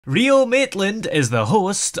Rio Maitland is the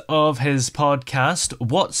host of his podcast,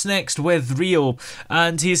 What's Next with Rio,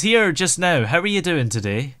 and he's here just now. How are you doing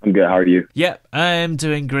today? I'm good, how are you? Yep, I'm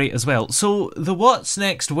doing great as well. So, the What's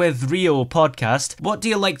Next with Rio podcast, what do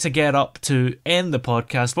you like to get up to in the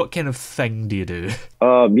podcast? What kind of thing do you do?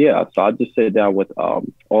 So I just sit down with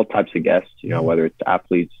all types of guests, whether it's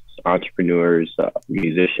athletes, entrepreneurs,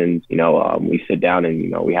 musicians, we sit down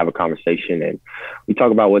and, we have a conversation and we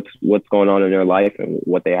talk about what's going on in their life and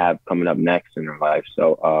what they have coming up next in their life.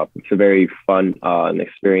 So it's a very fun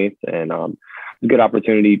experience and a good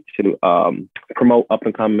opportunity to promote up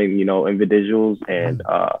and coming, individuals. And,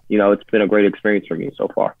 it's been a great experience for me so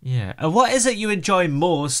far. Yeah. And what is it you enjoy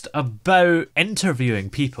most about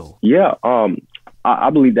interviewing people? Yeah.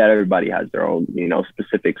 I believe that everybody has their own,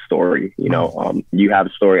 specific story. You have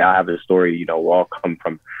a story, I have a story. We all come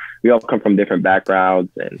from different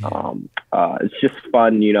backgrounds, and it's just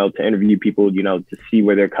fun, to interview people, to see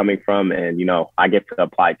where they're coming from, and I get to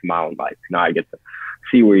apply it to my own life. I get to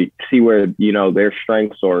see where their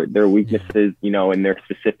strengths or their weaknesses, in their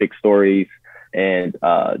specific stories. And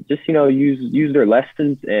just use their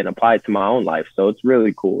lessons and apply it to my own life. So it's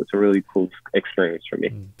really cool. It's a really cool experience for me.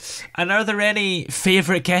 And are there any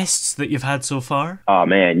favorite guests that you've had so far? Oh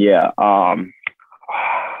man, yeah.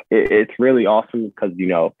 It's really awesome because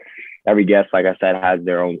every guest, like I said, has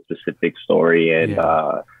their own specific story. And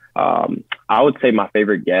I would say my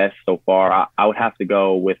favorite guest so far, I would have to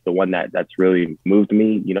go with the one that's really moved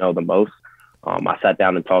me, the most. I sat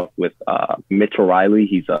down and talked with Mitchell Riley.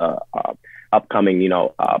 He's a upcoming,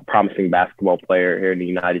 promising basketball player here in the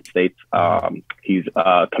United States. He's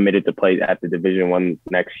committed to play at the Division I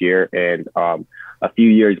next year. And a few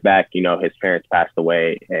years back, his parents passed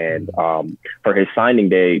away. And for his signing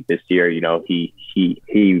day this year,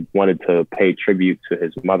 he wanted to pay tribute to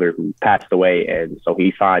his mother who passed away. And so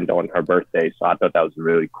he signed on her birthday. So I thought that was a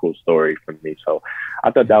really cool story for me. So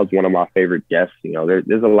I thought that was one of my favorite guests.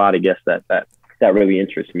 There's a lot of guests that really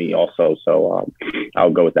interests me also. So I'll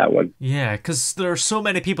go with that one. Yeah, because there are so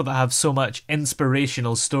many people that have so much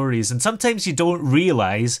inspirational stories, and sometimes you don't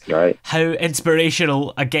realize how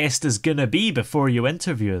inspirational a guest is going to be before you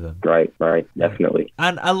interview them. Right, definitely.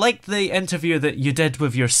 And I liked the interview that you did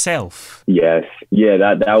with yourself. Yes, yeah,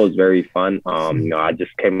 that was very fun. I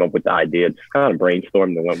just came up with the idea, just kind of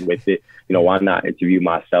brainstormed and went with it. Why not interview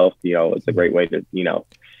myself? It's a great way to,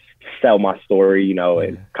 sell my story,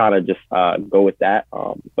 and kind of just go with that.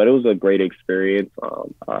 But it was a great experience,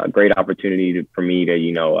 a great opportunity for me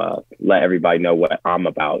to, let everybody know what I'm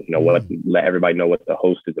about, let everybody know what the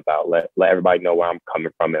host is about, let everybody know where I'm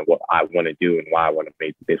coming from and what I want to do and why I want to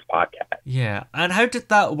make this podcast. Yeah. And how did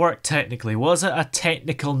that work technically? Was it a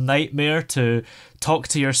technical nightmare to talk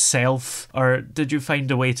to yourself, or did you find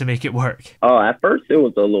a way to make it work? At first it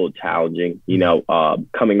was a little challenging,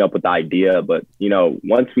 coming up with the idea, but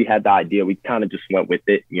once we had the idea, we kind of just went with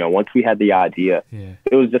it. Once we had the idea,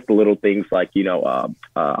 it was just the little things like,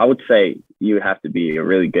 I would say you have to be a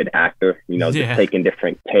really good actor, just taking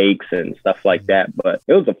different takes and stuff like that. But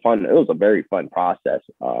it was a very fun process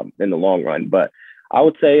in the long run. But I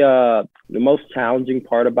would say the most challenging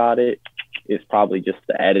part about it is probably just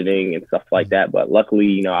the editing and stuff like that. But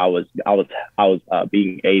luckily, I was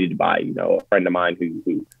being aided by, a friend of mine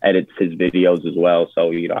who edits his videos as well.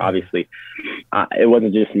 So, obviously it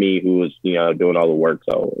wasn't just me who was, doing all the work.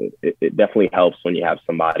 So it definitely helps when you have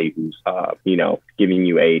somebody who's, giving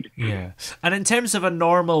you aid. Yeah. And in terms of a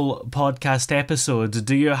normal podcast episode,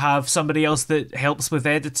 do you have somebody else that helps with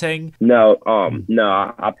editing? No,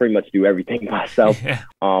 I pretty much do everything myself.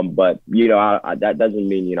 But, that doesn't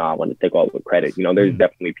mean, I want to take all the credit. There's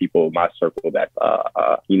definitely people in my circle that,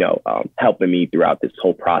 helping me throughout this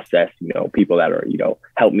whole process, people that are,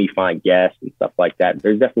 help me find guests and stuff like that.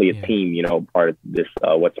 There's definitely a team, part of this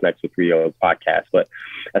What's Next with Rio podcast. But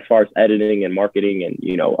as far as editing and marketing and,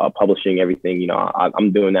 publishing everything,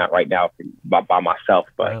 I'm doing that right now by myself.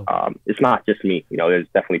 But it's not just me. There's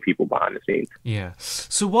definitely people behind the scenes. Yeah.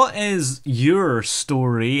 So what is your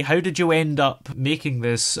story? How did you end up making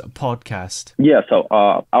this podcast? Yeah. So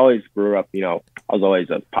I always grew up, I was always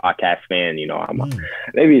a podcast fan.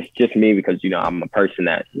 Maybe it's just me because, I'm a person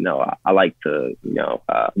that, I like to,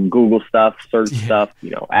 Google stuff, search stuff,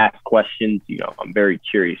 ask questions. I'm very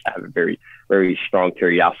curious. I have a very, very strong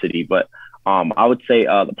curiosity. But I would say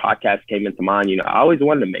the podcast came into mind. I always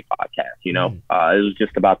wanted to make podcasts. It was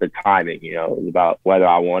just about the timing. It was about whether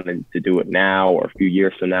I wanted to do it now or a few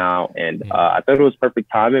years from now. And I thought it was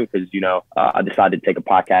perfect timing because I decided to take a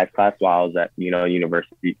podcast class while I was at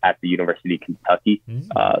university at the University of Kentucky.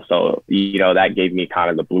 So that gave me kind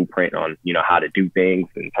of the blueprint on how to do things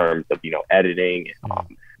in terms of editing and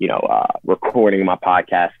recording my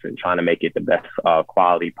podcast and trying to make it the best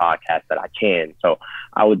quality podcast that I can. So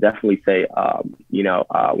I would definitely say,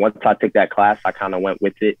 once I took that class, I kind of went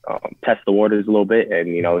with it, test the waters a little bit, and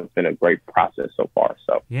it's been a great process so far.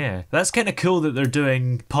 So yeah, that's kind of cool that they're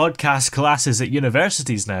doing podcast classes at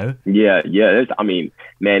universities now. Yeah.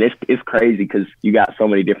 It's crazy because you got so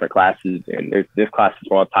many different classes, and there's classes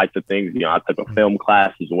for all types of things. I took a film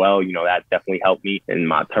class as well. That definitely helped me in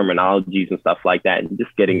my terminologies and stuff like that, and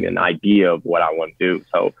just getting an idea of what I want to do.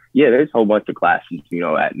 So yeah, there's a whole bunch of classes,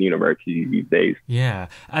 at universities these days. Yeah,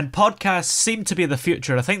 and podcasts seem to be the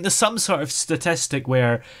future. I think there's some sort of statistic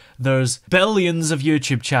where there's billions of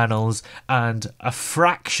YouTube channels and a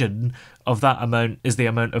fraction of that amount is the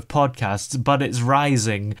amount of podcasts, but it's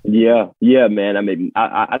rising. Yeah, man. I mean,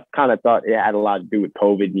 I kind of thought it had a lot to do with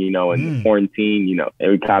COVID, and quarantine,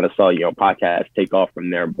 and we kind of saw, podcasts take off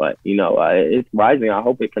from there, but, it's rising. I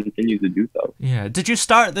hope it continues to do so. Yeah. Did you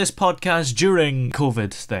start this podcast during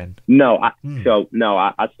COVID then? No, I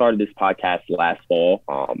started this podcast last fall.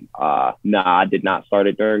 I did not start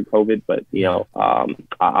it during COVID, but,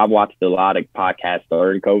 I watched a lot of podcasts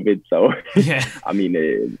during COVID. So, yeah. I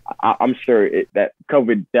mean, I'm sure that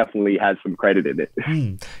COVID definitely has some credit in it.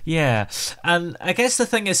 Yeah. And I guess the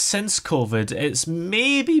thing is, since COVID, it's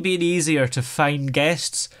maybe been easier to find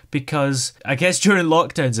guests because I guess during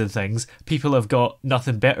lockdowns and things, people have got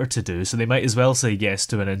nothing better to do, so they might as well say yes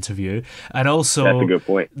to an interview. And also, that's a good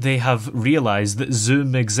point. They have realised that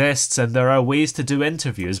Zoom exists and there are ways to do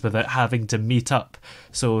interviews without having to meet up.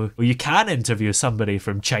 So you can interview somebody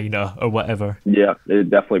from China or whatever. Yeah, it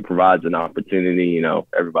definitely provides an opportunity.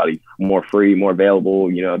 Everybody's more free, more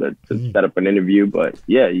available, to set up an interview. But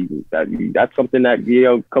yeah, that's something that,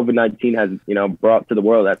 COVID-19 has, brought to the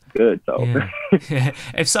world. That's good. So yeah.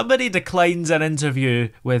 If somebody declines an interview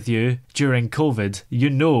with you during COVID,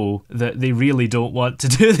 that they really don't want to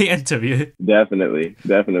do the interview. Definitely.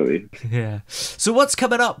 Yeah. So what's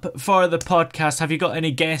coming up for the podcast? Have you got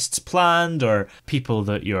any guests planned or people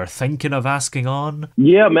that you're thinking of asking on?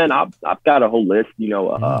 Yeah, man, I've got a whole list. Me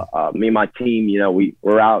and my team,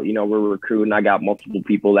 we're out, we're recruiting. I got multiple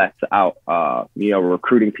people that's out,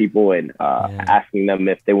 recruiting people and asking them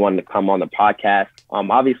if they want to come on the podcast.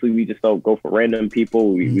 Obviously, we just don't go for random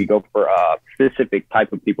people. We go for a specific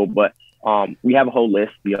type of people, but we have a whole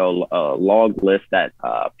list, a long list that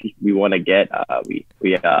we want to get. I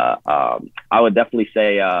would definitely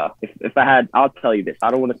say if I had, I'll tell you this.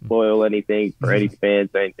 I don't want to spoil anything for any fans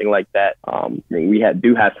or anything like that. We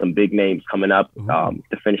do have some big names coming up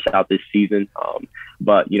to finish out this season.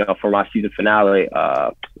 But for my season finale,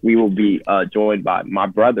 we will be joined by my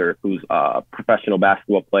brother, who's a professional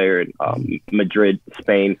basketball player in Madrid,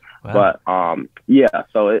 Spain. Wow. But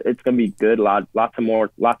so it's gonna be good. Lots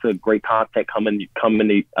of great content coming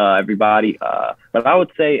to everybody. But I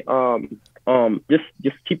would say just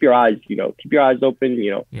keep your eyes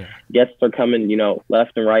open. Guests are coming,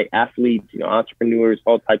 left and right, athletes, entrepreneurs,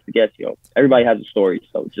 all types of guests. Everybody has a story,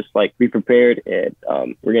 so just be prepared, and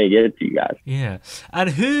we're gonna get it to you guys. Yeah.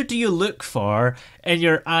 And who do you look for in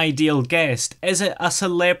your ideal guest? Is it a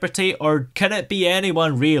celebrity, or can it be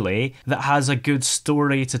anyone really that has a good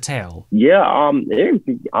story to tell? Yeah,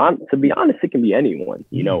 to be honest, it can be anyone.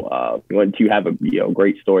 Once you have a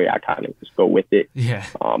great story, I kind of just go with it. Yeah.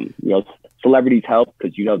 Celebrities help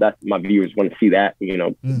because that my viewers want to see that.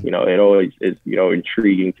 It always is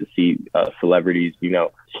intriguing to see celebrities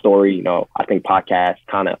story. I think podcast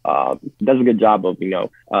kind of does a good job of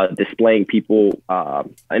displaying people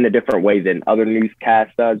in a different way than other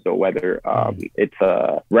newscasts does, or whether it's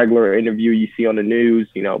a regular interview you see on the news.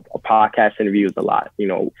 A podcast interview is a lot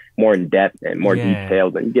more in depth and more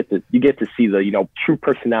detailed, and you get to see the true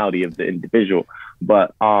personality of the individual.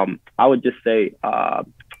 But I would just say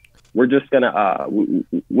we're just gonna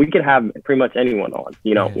we could have pretty much anyone on.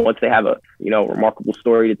 Once they have a remarkable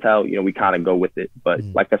story to tell, we kind of go with it. But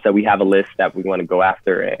like I said, we have a list that we want to go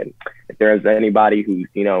after, and if there's anybody who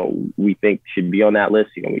we think should be on that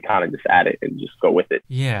list, we kind of just add it and just go with it.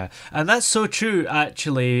 Yeah, and that's so true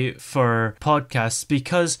actually for podcasts,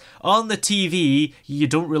 because on the TV you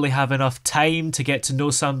don't really have enough time to get to know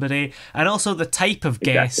somebody, and also the type of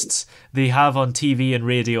guests they have on TV and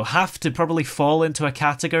radio have to probably fall into a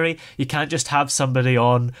category. You can't just have somebody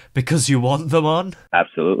on because you want them on.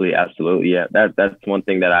 Absolutely. Yeah, that's one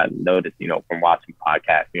thing that I noticed, from watching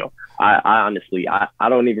podcasts. I honestly, I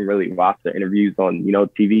don't even really watch the interviews on,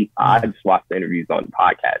 TV. I just watch the interviews on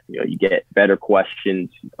podcasts. You get better questions,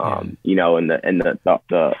 and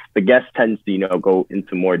the guest tends to, go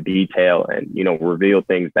into more detail and, reveal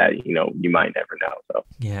things that, you might never know. So.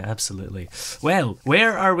 Yeah, absolutely. Well,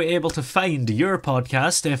 where are we able to find your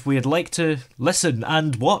podcast if we'd like to listen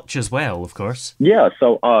and watch as well, of course? Yeah,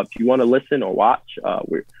 so if you want to listen or watch, our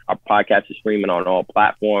podcast is streaming on all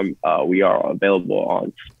platforms. We are available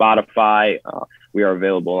on Spotify. We are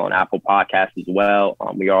available on Apple Podcasts as well.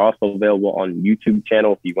 We are also available on YouTube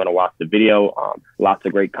channel if you want to watch the video. Lots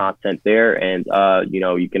of great content there. And,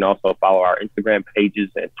 you can also follow our Instagram pages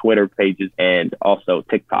and Twitter pages and also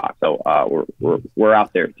TikTok. So we're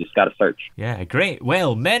out there. Just got to search. Yeah, great.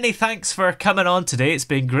 Well, many thanks for coming on today. It's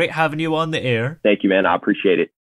been great having you on the air. Thank you, man. I appreciate it.